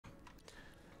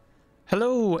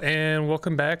Hello and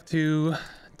welcome back to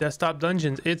Desktop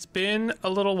Dungeons. It's been a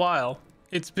little while.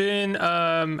 It's been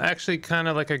actually kind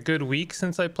of like a good week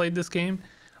since I played this game.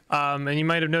 And you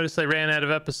might have noticed I ran out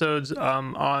of episodes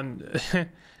on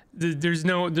there's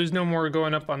no more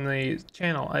going up on the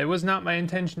channel. It was not my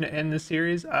intention to end the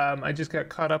series. I just got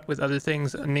caught up with other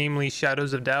things, namely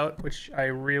Shadows of Doubt, which I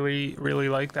really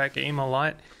like that game a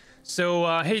lot.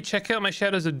 So hey, check out my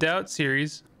Shadows of Doubt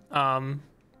series.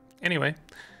 Anyway,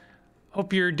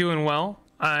 hope you're doing well.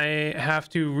 I have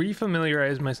to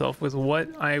refamiliarize myself with what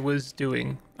I was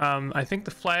doing. I think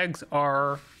the flags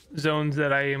are zones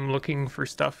that I am looking for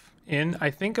stuff in. I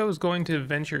think I was going to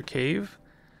Venture Cave.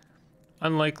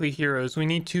 Unlikely heroes. We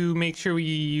need to make sure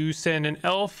you send an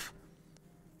elf.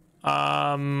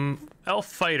 Elf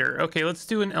fighter. Okay, let's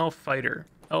do an elf fighter.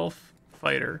 Elf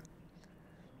fighter.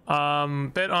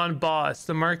 Bet on boss.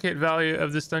 The market value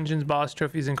of this dungeon's boss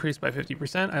trophy is increased by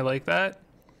 50%. I like that.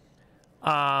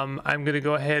 I'm gonna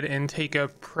go ahead and take a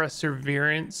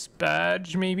perseverance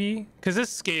badge, maybe, because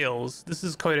this scales. This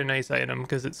is quite a nice item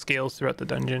because it scales throughout the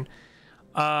dungeon.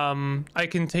 I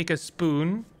can take a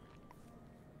spoon.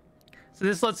 So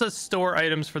this lets us store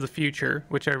items for the future,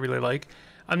 which I really like.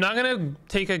 I'm not gonna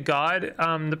take a god.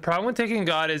 The problem with taking a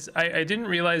god is I didn't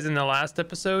realize in the last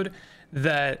episode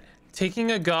that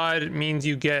taking a god means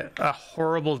you get a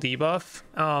horrible debuff,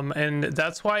 and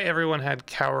that's why everyone had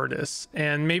cowardice.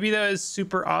 And maybe that is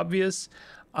super obvious,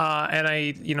 and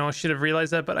I should have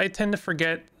realized that, but I tend to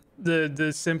forget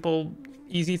the simple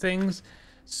easy things.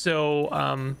 So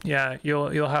yeah,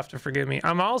 you'll have to forgive me.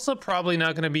 I'm also probably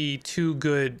not going to be too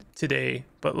good today,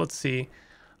 but let's see.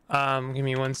 Give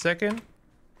me 1 second.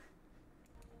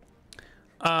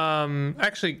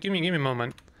 Actually, give me a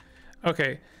moment.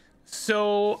 Okay.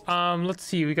 So let's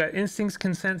see, we got instincts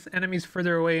can sense enemies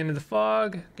further away into the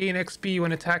fog, gain XP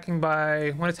when attacked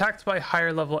by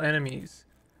higher level enemies.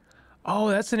 Oh,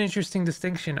 that's an interesting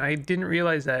distinction. I didn't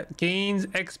realize that. Gains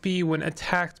XP when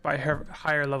attacked by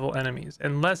higher level enemies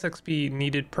and less XP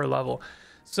needed per level.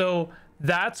 So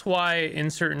that's why in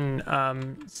certain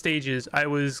stages I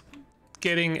was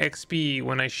getting XP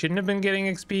when I shouldn't have been getting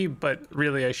XP, but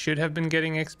really I should have been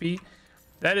getting XP.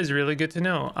 That is really good to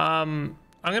know.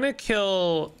 I'm gonna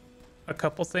kill a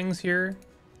couple things here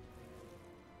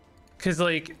because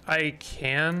like I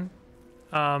can.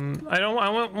 I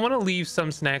want to leave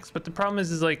some snacks, but the problem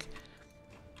is like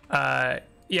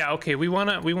yeah, okay, we want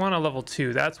a level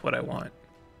 2. That's what I want.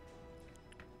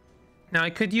 Now I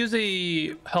could use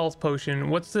a health potion.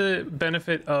 What's the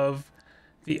benefit of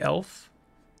the elf?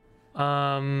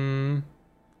 Can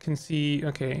see,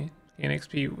 okay, gain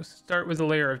XP. Start with a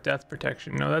layer of death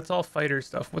protection. No, that's all fighter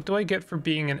stuff. What do I get for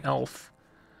being an elf?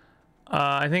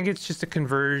 I think it's just a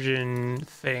conversion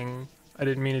thing. I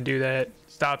didn't mean to do that.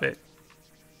 Stop it.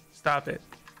 Stop it.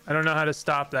 I don't know how to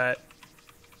stop that.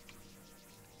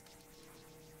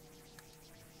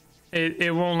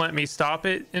 It won't let me stop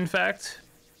it, in fact.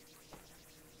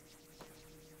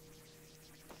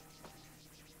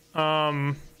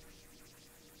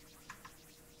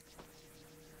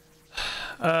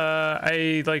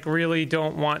 I like really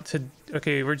don't want to.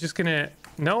 Okay, we're just gonna.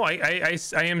 No, I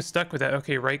am stuck with that.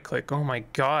 Okay, right click. Oh my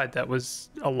god, that was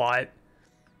a lot.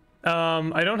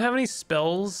 I don't have any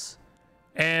spells,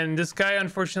 and this guy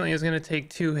unfortunately is gonna take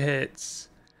 2 hits.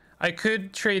 I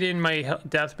could trade in my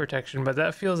death protection, but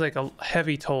that feels like a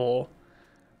heavy toll.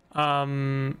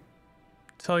 Tell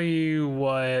you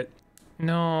what,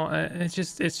 no, it's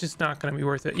just not gonna be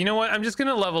worth it. You know what? I'm just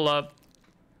gonna level up.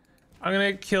 I'm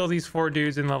gonna kill these 4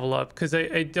 dudes and level up because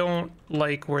I don't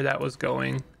like where that was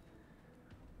going.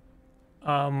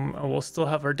 We'll still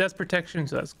have our death protection,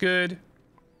 so that's good.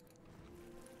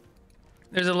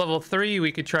 There's a level 3.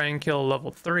 We could try and kill level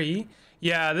 3.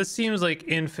 Yeah, this seems like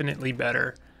infinitely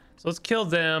better. So let's kill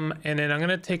them, and then I'm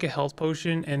gonna take a health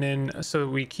potion, and then so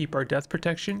we keep our death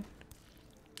protection.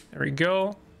 There we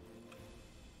go.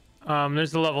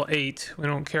 There's the level 8. We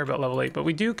don't care about level 8, but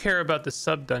we do care about the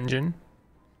sub dungeon.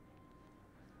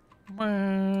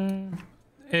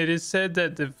 It is said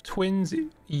that the twins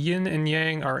Yin and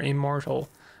Yang are immortal,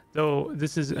 though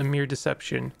this is a mere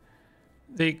deception.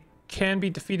 They can be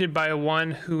defeated by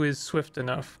one who is swift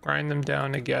enough. Grind them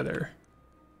down together.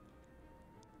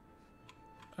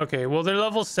 Okay, well they're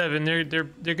level 7.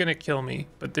 They're gonna kill me.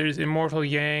 But there's immortal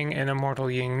Yang and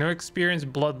immortal Yin. No experience,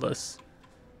 bloodless.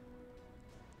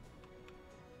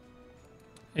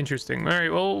 Interesting. All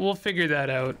right, well we'll figure that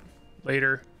out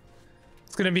later.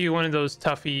 It's gonna be one of those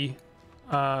toughy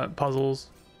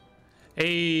puzzles.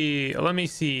 Hey, let me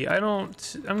see. I'm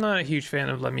not a huge fan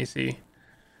of let me see.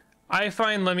 I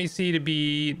find let me see to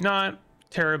be not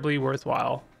terribly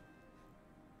worthwhile.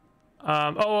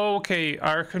 Oh, okay.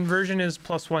 Our conversion is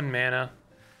 +1 mana.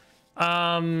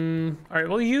 All right,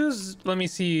 we'll use, let me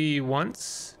see,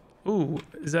 once. Ooh,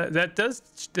 is that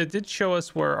did show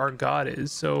us where our god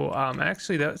is. So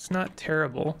actually that's not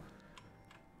terrible.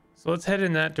 So let's head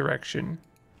in that direction.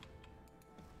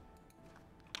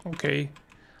 Okay.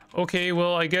 Okay,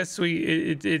 well, I guess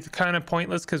it's kind of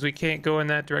pointless because we can't go in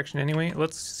that direction anyway.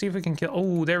 Let's see if we can kill.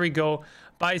 Oh, there we go.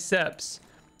 Biceps.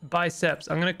 Biceps.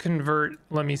 I'm going to convert,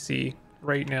 let me see,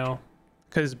 right now.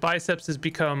 Because biceps has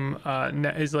become,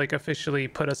 is like officially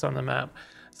put us on the map.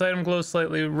 This item glows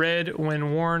slightly red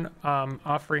when worn,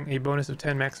 offering a bonus of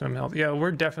 10 maximum health. Yeah,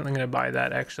 we're definitely going to buy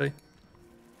that, actually.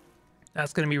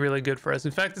 That's going to be really good for us.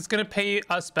 In fact, it's going to pay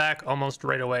us back almost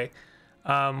right away.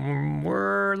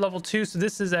 We're level 2, so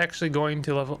this is actually going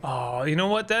to level. Oh, you know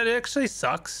what, that actually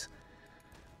sucks.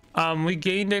 We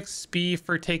gained XP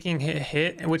for taking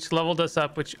hit, which leveled us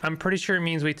up, which I'm pretty sure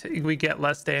means we get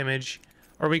less damage,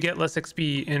 or we get less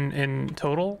XP in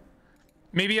total.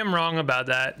 Maybe I'm wrong about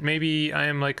that. Maybe I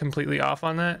am like completely off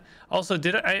on that. Also,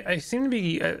 I seem to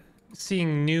be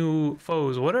seeing new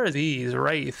foes. What are these?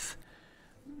 Wraith.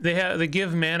 They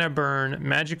give mana burn,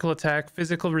 magical attack,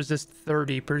 physical resist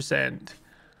 30%.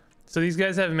 So these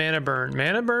guys have mana burn.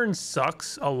 Mana burn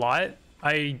sucks a lot.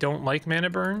 I don't like mana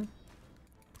burn.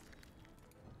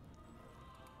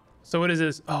 So what is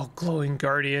this? Oh, glowing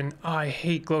guardian. Oh, I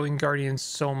hate glowing guardian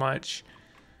so much.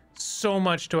 So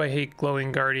much do I hate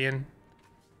glowing guardian.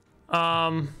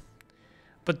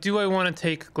 But do I want to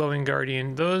take glowing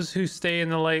guardian? Those who stay in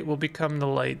the light will become the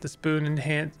light. This boon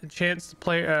enchants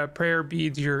the prayer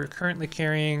beads you're currently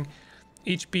carrying.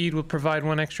 Each bead will provide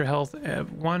 1 extra health,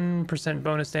 1%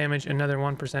 bonus damage, another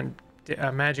 1%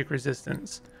 magic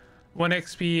resistance, 1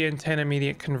 XP, and 10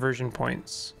 immediate conversion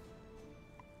points.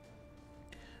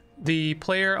 The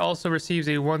player also receives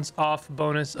a once-off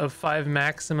bonus of 5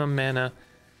 maximum mana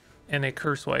and a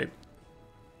curse wipe.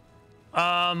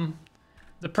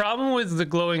 The problem with the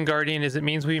glowing guardian is it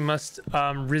means we must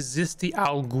resist the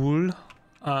Al Ghul,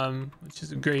 which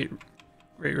is a great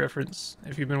reference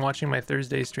if you've been watching my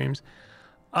Thursday streams.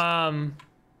 I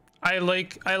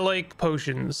like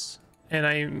potions, and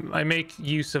I make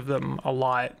use of them a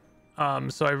lot.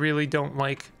 So I really don't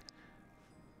like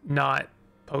not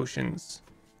potions.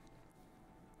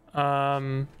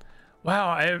 Wow,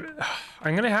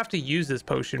 I'm gonna have to use this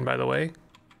potion, by the way,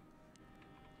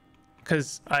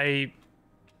 because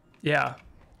yeah.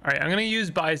 All right, I'm gonna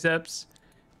use biceps,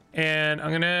 and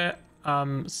I'm gonna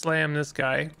slam this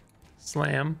guy,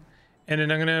 slam, and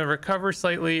then I'm gonna recover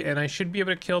slightly, and I should be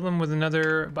able to kill them with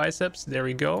another biceps. There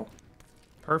we go,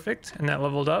 perfect. And that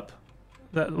leveled up.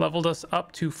 That leveled us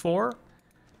up to 4.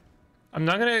 I'm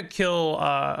not gonna kill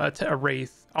a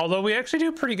wraith, although we actually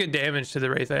do pretty good damage to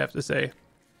the wraith, I have to say.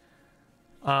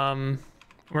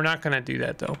 We're not gonna do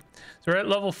that though. So we're at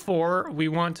level 4. We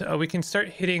want to, we can start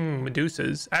hitting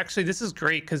Medusas. Actually, this is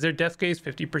great because their death gaze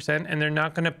 50%, and they're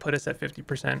not gonna put us at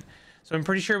 50%. So I'm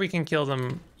pretty sure we can kill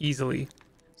them easily.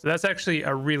 So that's actually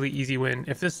a really easy win.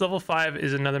 If this level 5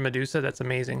 is another Medusa, that's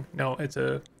amazing. No, it's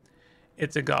a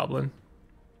goblin.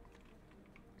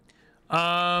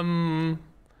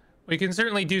 We can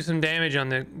certainly do some damage on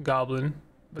the goblin,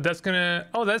 but that's gonna,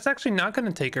 oh, that's actually not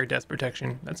gonna take our death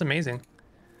protection. That's amazing.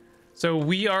 So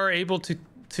we are able to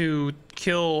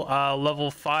kill level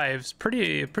 5s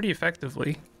pretty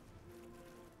effectively.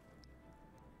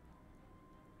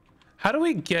 How do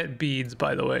we get beads,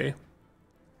 by the way?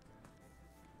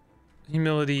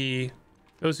 Humility.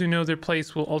 Those who know their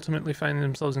place will ultimately find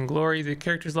themselves in glory. The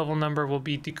character's level number will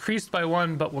be decreased by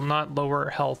 1, but will not lower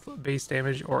health, base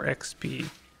damage, or XP.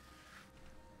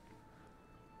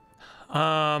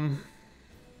 I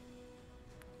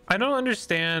don't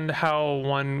understand how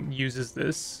one uses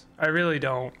this. I really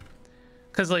don't.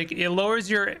 Because like it lowers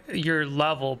your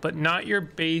level, but not your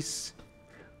base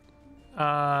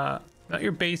not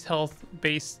your base health,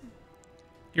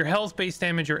 your health, base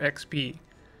damage, or XP.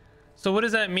 So what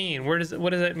does that mean? What does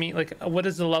that mean? Like, what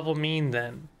does the level mean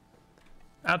then?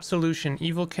 Absolution.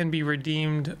 Evil can be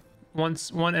redeemed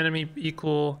once one enemy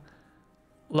equal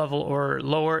level or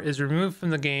lower is removed from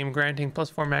the game, granting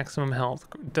 +4 maximum health.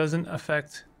 Doesn't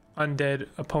affect undead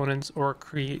opponents or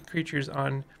creatures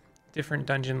on different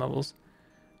dungeon levels.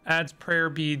 Adds prayer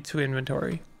bead to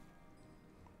inventory.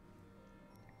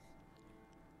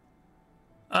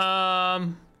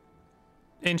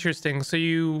 Interesting. So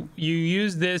you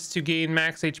use this to gain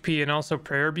max HP and also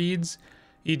prayer beads.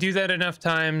 You do that enough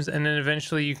times, and then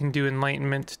eventually you can do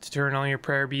enlightenment to turn all your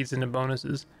prayer beads into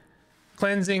bonuses.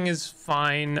 Cleansing is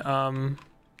fine.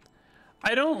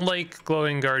 I don't like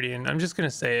glowing guardian. I'm just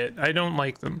gonna say it. I don't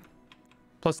like them.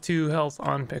 +2 health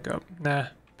on pickup. Nah,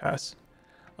 Pass.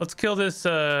 Let's kill this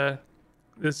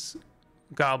this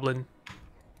goblin.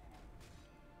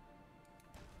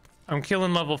 I'm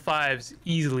killing level 5s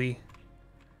easily.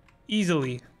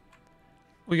 Easily.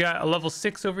 We got a level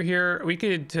 6 over here. We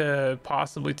could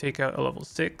possibly take out a level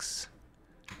 6.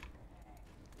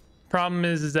 Problem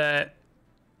is that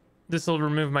this will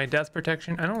remove my death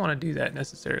protection. I don't want to do that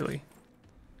necessarily.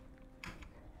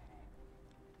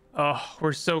 Oh,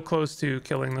 we're so close to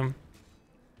killing them.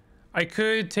 I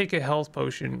could take a health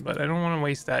potion, but I don't want to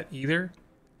waste that either.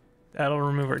 That'll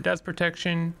remove our death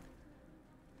protection.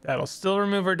 That'll still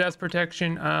remove our death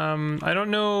protection. I don't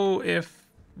know if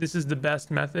this is the best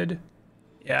method.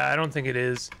 Yeah, I don't think it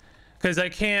is, because I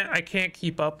can't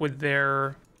keep up with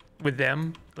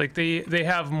them. Like they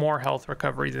have more health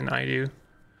recovery than I do.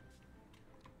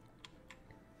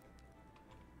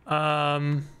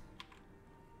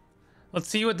 Let's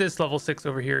see what this level 6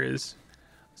 over here is.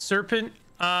 Serpent.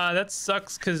 That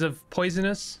sucks because of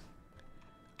poisonous,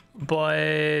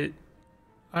 but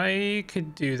I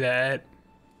could do that.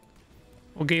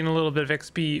 We'll gain a little bit of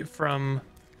XP from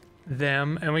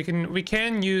them, and we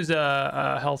can use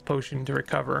a health potion to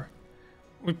recover.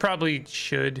 We probably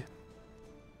should.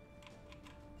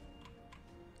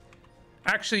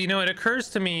 Actually, you know, it occurs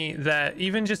to me that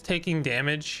even just taking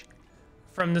damage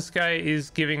from this guy is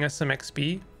giving us some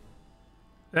XP.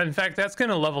 In fact, that's going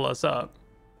to level us up.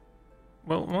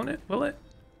 Well, won't it? Will it?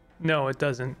 No, it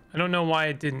doesn't. I don't know why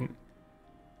it didn't.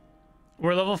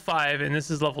 We're level 5 and this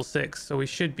is level 6, so we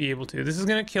should be able to. This is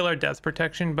going to kill our death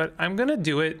protection, but I'm going to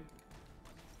do it.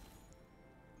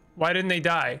 Why didn't they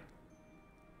die?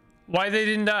 Why they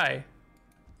didn't die?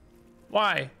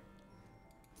 Why?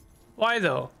 Why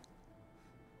though?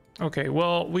 Okay,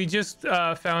 well, we just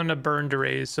found a burn to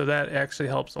raise, so that actually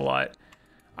helps a lot.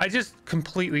 I just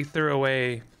completely threw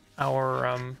away our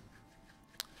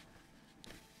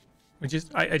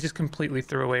I just completely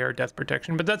threw away our death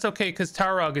protection, but that's okay because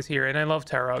Tarog is here and I love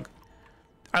Tarog.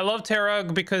 I love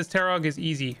Tarog because Tarog is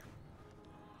easy.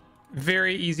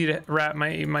 Very easy to wrap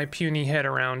my puny head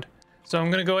around. So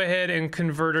I'm going to go ahead and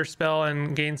convert our spell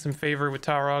and gain some favor with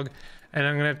Tarog, and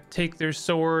I'm going to take their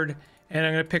sword and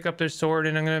I'm going to pick up their sword,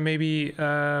 and I'm going to maybe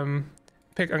I'm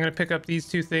going to pick up these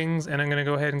two things, and I'm going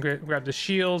to go ahead and grab the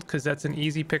shield because that's an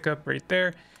easy pickup right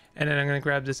there. And then I'm going to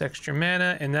grab this extra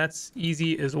mana, and that's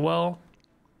easy as well.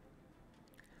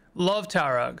 Love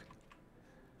Tarog.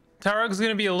 Tarog's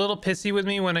going to be a little pissy with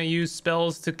me when I use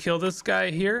spells to kill this guy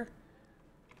here.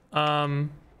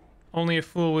 Only a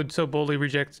fool would so boldly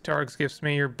reject Tarog's gifts.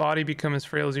 May your body become as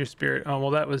frail as your spirit. Oh,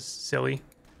 well, that was silly.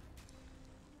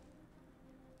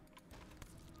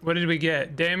 What did we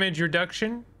get? Damage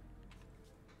reduction?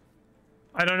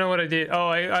 I don't know what I did. Oh,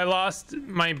 I lost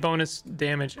my bonus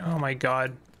damage. Oh my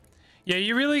god. Yeah,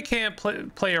 you really can't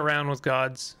play around with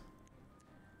gods.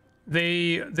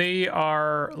 They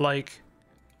are like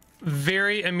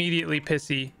very immediately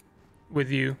pissy with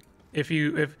you.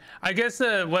 If I guess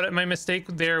what my mistake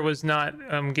there was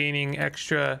not gaining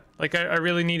extra, like I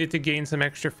really needed to gain some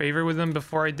extra favor with them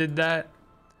before I did that.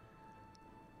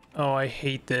 Oh, I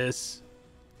hate this.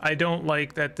 I don't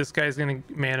like that this guy's gonna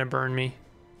mana burn me.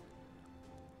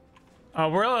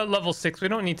 We're at level 6. We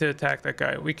don't need to attack that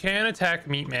guy. We can attack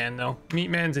Meatman though.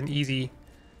 Meatman's an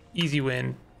easy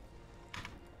win.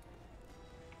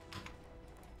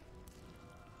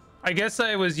 I guess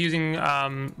I was using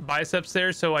biceps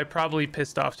there, so I probably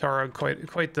pissed off Tarog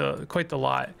quite the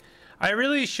lot. I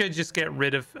really should just get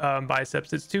rid of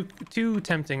biceps. It's too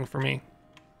tempting for me.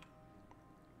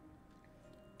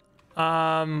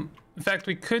 In fact,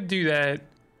 we could do that.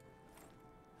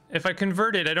 If I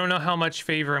convert it, I don't know how much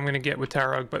favor I'm going to get with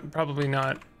Tarog, but probably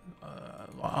not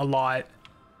a lot.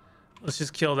 Let's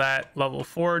just kill that level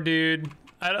 4 dude.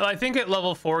 I think at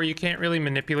level 4, you can't really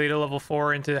manipulate a level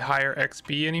 4 into higher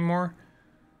XP anymore.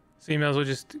 So you might as well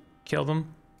just kill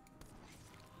them.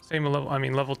 Same with level, I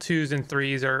mean, level 2s and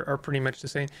 3s are pretty much the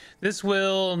same. This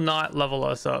will not level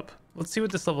us up. Let's see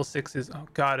what this level 6 is. Oh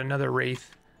god, another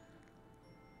Wraith.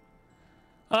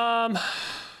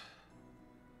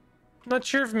 Not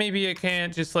sure if maybe I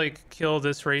can't just like kill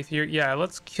this Wraith here. Yeah,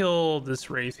 let's kill this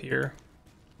Wraith here.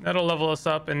 That'll level us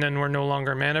up, and then we're no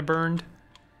longer mana burned.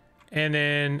 And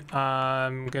then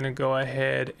I'm gonna go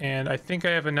ahead, and I think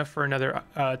I have enough for another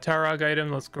Tarog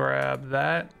item. Let's grab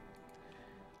that.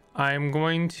 I'm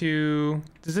going to...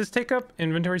 Does this take up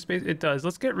inventory space? It does.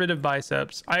 Let's get rid of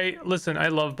biceps. Listen, I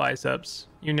love biceps.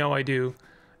 You know I do.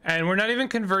 And we're not even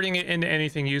converting it into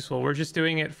anything useful. We're just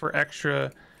doing it for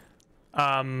extra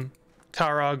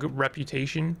Tarog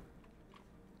reputation.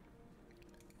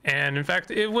 And in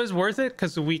fact, it was worth it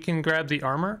because we can grab the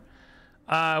armor.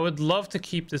 I would love to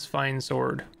keep this fine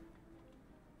sword.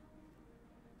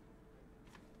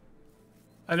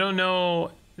 I don't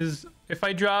know if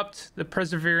I dropped the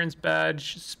Perseverance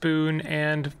badge, spoon,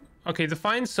 and okay, the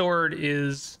fine sword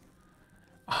is.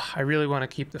 I really want to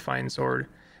keep the fine sword.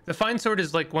 The fine sword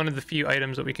is like one of the few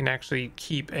items that we can actually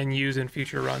keep and use in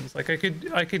future runs. Like I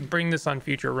could bring this on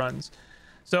future runs.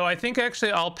 So I think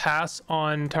actually I'll pass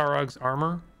on Tarog's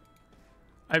armor.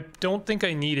 I don't think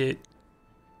I need it.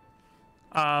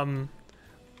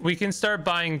 We can start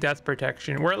buying death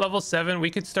protection. We're at level 7. We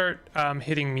could start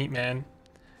hitting Meat Man.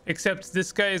 Except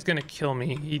this guy is gonna kill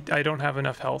me. I don't have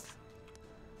enough health.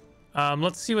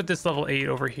 Let's see what this level 8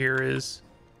 over here is.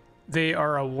 They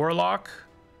are a warlock.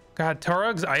 God,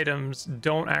 Tarog's items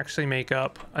don't actually make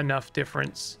up enough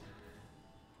difference.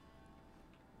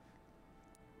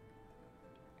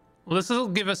 Well, this will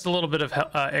give us a little bit of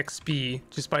XP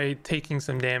just by taking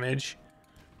some damage.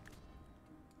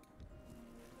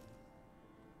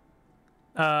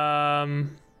 I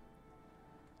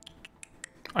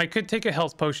could take a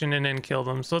health potion and then kill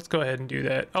them, so let's go ahead and do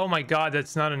that. Oh my god,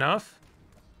 that's not enough?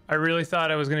 I really thought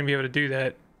I was going to be able to do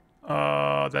that.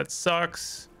 Oh, that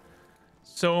sucks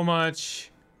so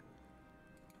much.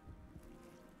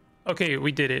 Okay,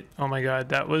 we did it. Oh my god,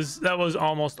 that was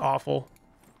almost awful.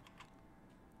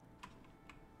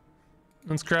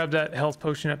 Let's grab that health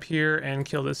potion up here and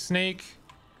kill this snake.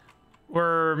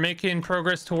 We're making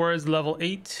progress towards level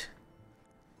 8.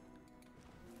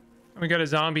 We got a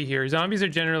zombie here. Zombies are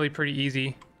generally pretty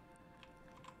easy.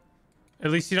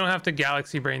 At least you don't have to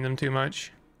galaxy brain them too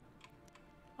much.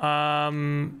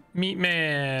 Meat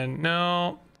Man.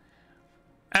 No.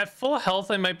 At full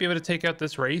health, I might be able to take out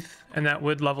this Wraith, and that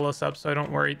would level us up, so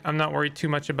I'm not worried too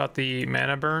much about the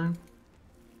mana burn.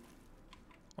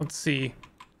 Let's see.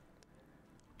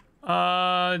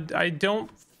 I don't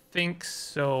think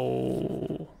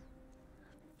so.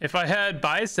 If I had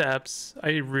biceps,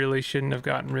 I really shouldn't have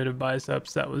gotten rid of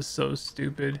biceps. That was so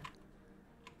stupid.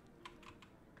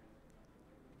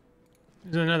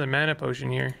 There's another mana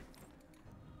potion here.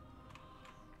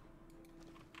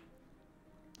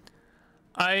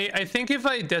 I think if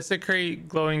I desecrate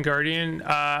Glowing Guardian,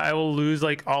 I will lose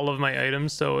like all of my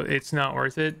items, so it's not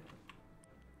worth it.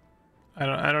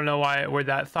 I don't know where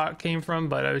that thought came from,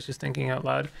 but I was just thinking out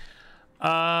loud.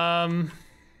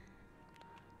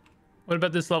 What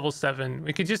about this level 7?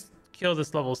 We could just kill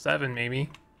this level 7 maybe.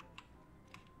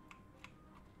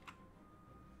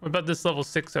 What about this level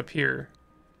 6 up here?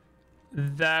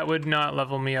 That would not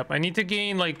level me up. I need to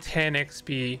gain like 10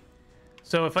 XP.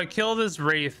 So if I kill this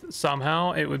Wraith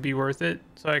somehow, it would be worth it.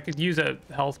 So I could use a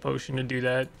health potion to do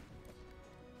that.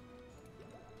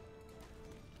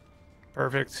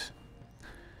 Perfect.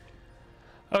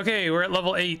 Okay, we're at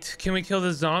level 8. Can we kill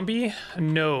the zombie?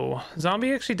 No.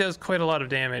 Zombie actually does quite a lot of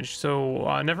damage,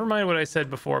 so never mind what I said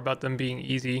before about them being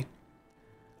easy.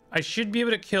 I should be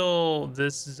able to kill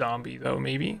this zombie, though,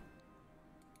 maybe.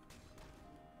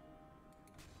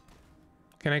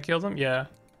 Can I kill them? Yeah.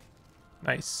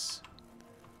 Nice.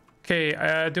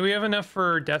 Okay, do we have enough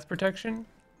for death protection?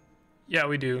 Yeah,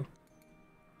 we do.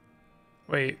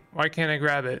 Wait, why can't I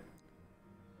grab it?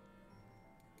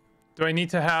 Do I need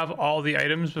to have all the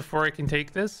items before I can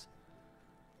take this?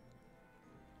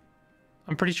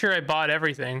 I'm pretty sure I bought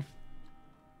everything.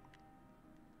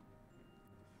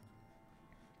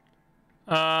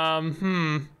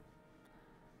 Can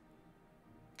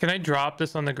I drop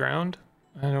this on the ground?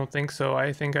 I don't think so.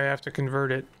 I think I have to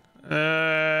convert it.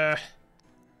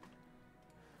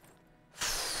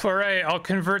 All right, I'll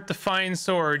convert the fine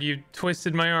sword. You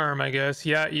twisted my arm, I guess.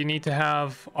 Yeah, you need to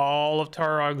have all of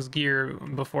Tarog's gear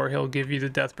before he'll give you the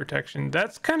death protection.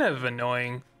 That's kind of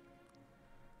annoying.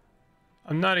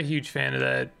 I'm not a huge fan of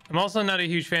that. I'm also not a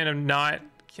huge fan of not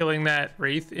killing that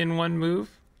Wraith in one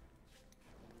move.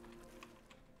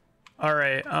 All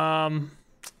right,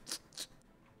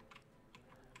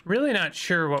 really not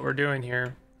sure what we're doing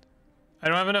here. I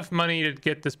don't have enough money to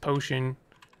get this potion.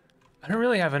 I don't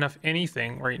really have enough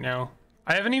anything right now.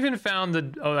 I haven't even found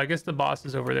the... Oh, I guess the boss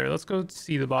is over there. Let's go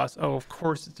see the boss. Oh, of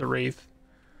course it's a Wraith.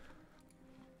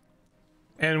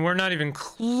 And we're not even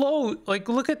close. Like,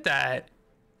 look at that.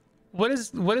 What is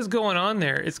going on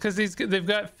there? It's because they've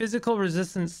got physical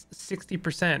resistance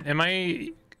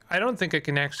 60%. I don't think I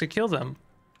can actually kill them.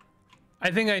 I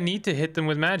think I need to hit them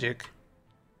with magic.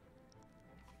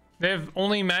 They have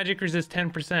only magic resist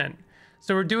 10%.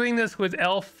 So we're doing this with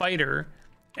Elf Fighter.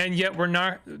 And yet we're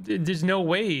not, there's no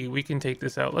way we can take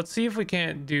this out. Let's see if we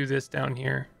can't do this down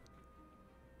here.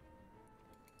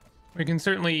 We can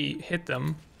certainly hit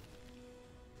them.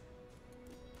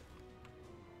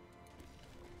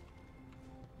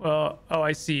 Well, oh,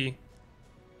 I see.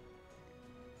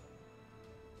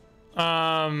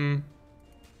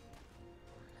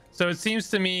 So So it seems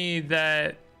to me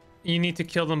that you need to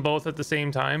kill them both at the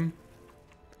same time.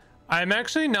 I'm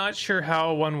actually not sure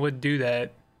how one would do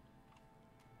that.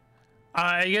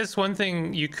 I guess one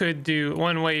thing you could do,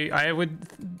 one way I would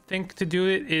think to do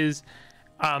it is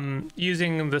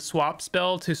using the swap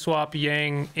spell to swap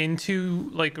Yang into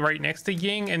like right next to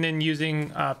Ying, and then using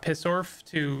Pissorf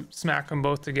to smack them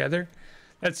both together.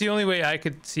 That's the only way I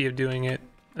could see of doing it.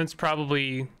 That's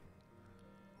probably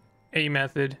a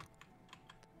method.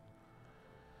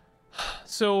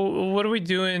 So what are we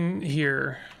doing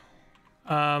here?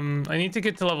 I need to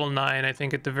get to level 9, I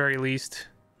think, at the very least.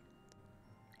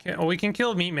 Okay, oh, we can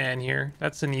kill Meat Man here.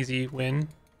 That's an easy win.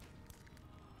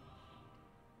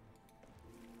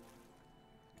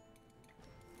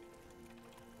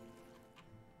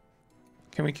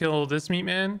 Can we kill this Meat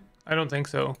Man? I don't think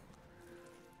so.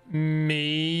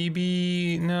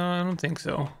 Maybe... No, I don't think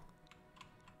so.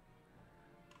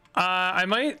 I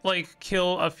might, like,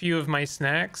 kill a few of my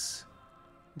snacks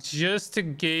just to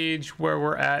gauge where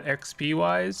we're at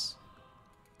XP-wise.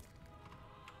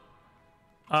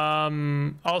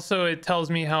 Also, it tells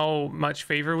me how much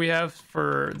favor we have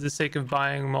for the sake of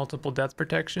buying multiple death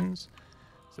protections.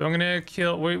 So I'm gonna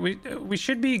kill... We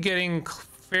should be getting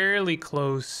fairly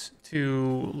close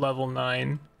to level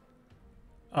 9.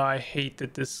 I hate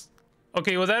that this...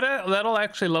 Okay, well that'll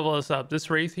actually level us up. This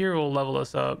Wraith here will level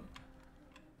us up.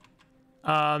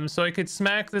 So I could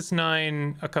smack this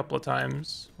 9 a couple of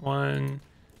times. 1,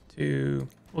 2...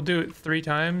 We'll do it 3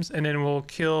 times, and then we'll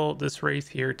kill this Wraith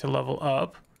here to level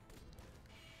up.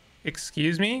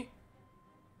 Excuse me?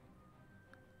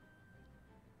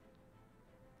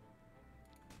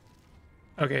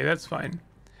 Okay, that's fine.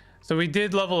 So we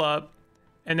did level up,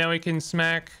 and now we can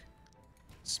smack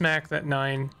that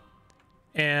 9.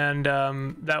 And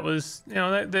that was, you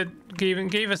know, that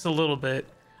gave us a little bit.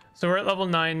 So we're at level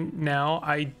 9 now.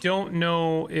 I don't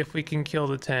know if we can kill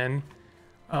the 10.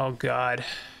 Oh god.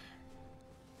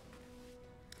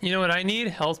 You know what? I need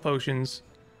health potions.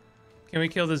 Can we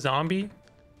kill the zombie?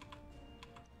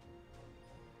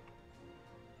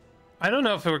 I don't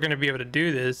know if we're going to be able to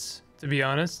do this, to be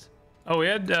honest. Oh, we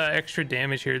had extra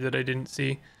damage here that I didn't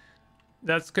see.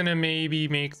 That's going to maybe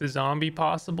make the zombie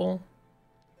possible.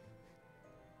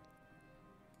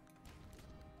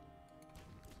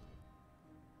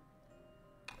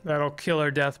 That'll kill our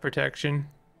death protection.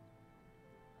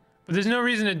 But there's no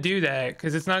reason to do that,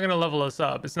 because it's not going to level us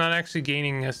up. It's not actually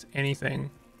gaining us anything.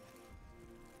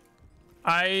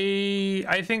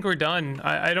 I think we're done.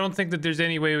 I don't think that there's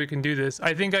any way we can do this.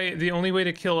 I think the only way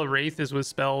to kill a Wraith is with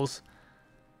spells.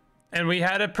 And we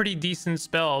had a pretty decent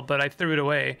spell, but I threw it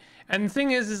away. And the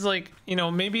thing is like, you know,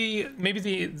 maybe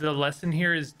the lesson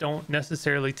here is don't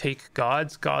necessarily take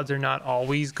gods. Gods are not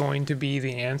always going to be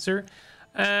the answer.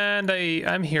 And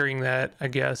I'm hearing that, I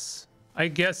guess. I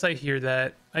hear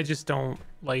that. I just don't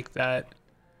like that.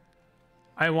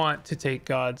 I want to take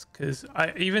gods because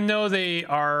even though they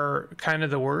are kind of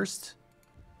the worst,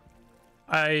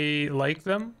 I like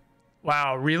them.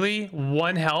 Wow, really?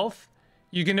 1 health?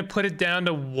 You're gonna put it down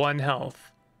to 1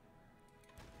 health?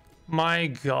 My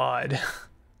god.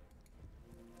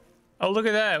 Oh, look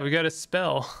at that. We got a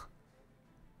spell.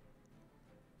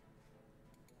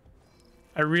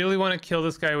 I really want to kill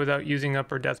this guy without using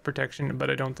up our death protection, but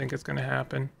I don't think it's going to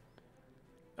happen.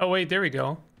 Oh, wait, there we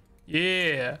go.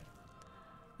 Yeah.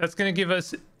 That's going to give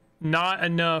us not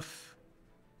enough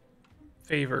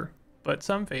favor, but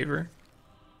some favor.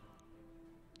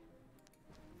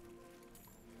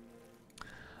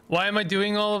 Why am I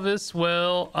doing all of this?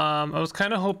 Well, I was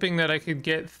kind of hoping that I could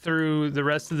get through the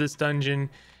rest of this dungeon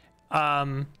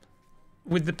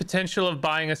with the potential of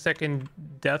buying a second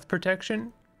death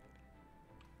protection.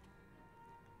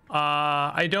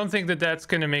 I don't think that that's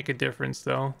going to make a difference,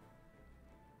 though.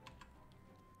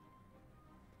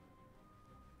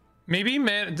 Maybe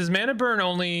does mana burn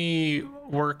only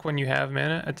work when you have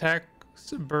mana?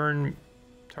 Attacks burn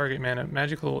target mana.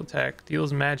 Magical attack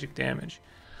deals magic damage.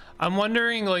 I'm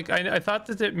wondering, like, I thought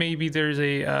that maybe there's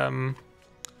an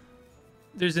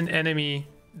enemy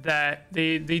that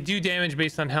they do damage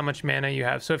based on how much mana you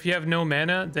have. So if you have no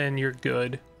mana, then you're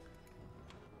good.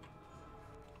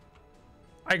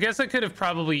 I guess I could have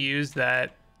probably used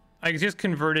that. I just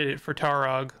converted it for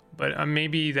Tarog, but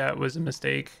maybe that was a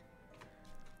mistake.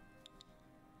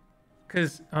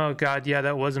 Because, oh god, yeah,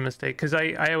 that was a mistake. Because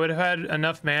I would have had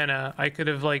enough mana. I could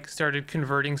have, like, started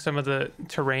converting some of the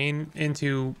terrain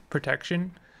into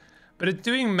protection. But it's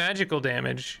doing magical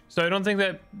damage. So I don't think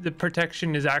that the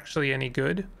protection is actually any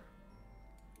good.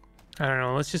 I don't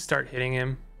know. Let's just start hitting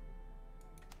him.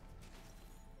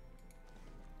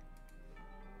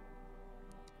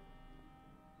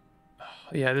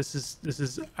 Yeah, this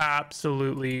is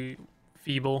absolutely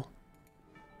feeble.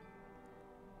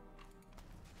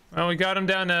 Well, we got him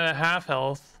down to half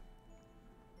health.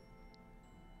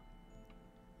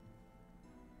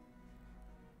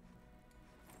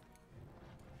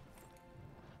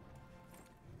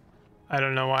 I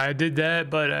don't know why I did that,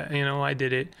 but you know, I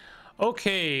did it.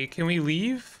 Okay, can we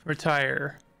leave?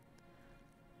 Retire.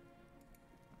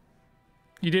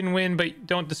 You didn't win, but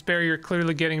don't despair. You're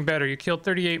clearly getting better. You killed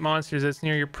 38 monsters. That's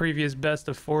near your previous best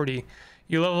of 40.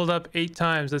 You leveled up 8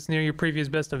 times. That's near your previous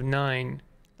best of 9.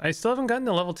 I still haven't gotten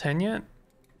to level 10 yet.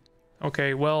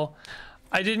 Okay, well,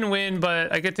 I didn't win,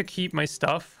 but I get to keep my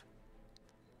stuff.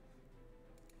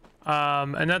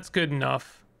 And that's good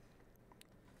enough.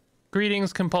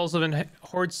 Greetings, compulsive and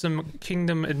hoardsome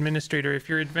kingdom administrator. If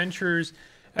your adventurers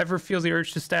ever feel the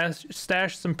urge to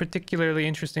stash some particularly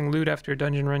interesting loot after a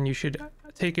dungeon run, you should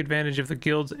take advantage of the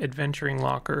guild's adventuring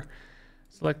locker.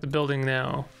 Select the building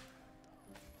now.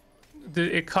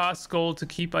 It costs gold to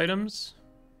keep items.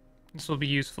 This will be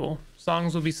useful.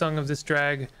 Songs will be sung of this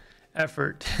drag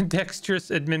effort.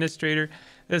 Dexterous administrator.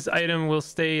 This item will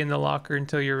stay in the locker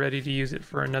until you're ready to use it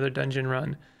for another dungeon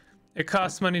run. It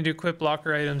costs money to equip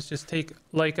locker items. Just take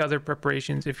like other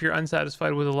preparations. If you're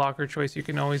unsatisfied with a locker choice, you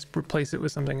can always replace it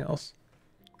with something else.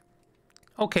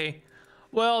 Okay,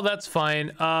 well, that's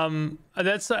fine.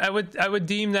 That's I would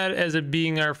deem that as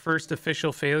being our first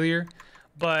official failure,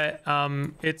 but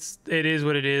it is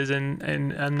what it is, and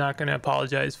I'm not going to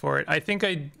apologize for it. I think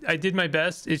I did my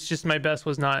best. It's just my best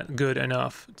was not good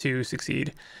enough to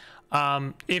succeed.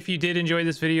 If you did enjoy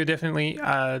this video, definitely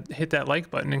hit that like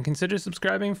button and consider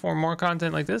subscribing for more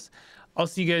content like this. I'll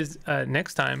see you guys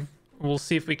next time. We'll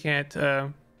see if we can't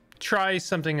try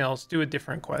something else, do a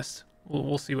different quest.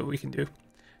 We'll see what we can do.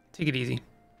 Take it easy.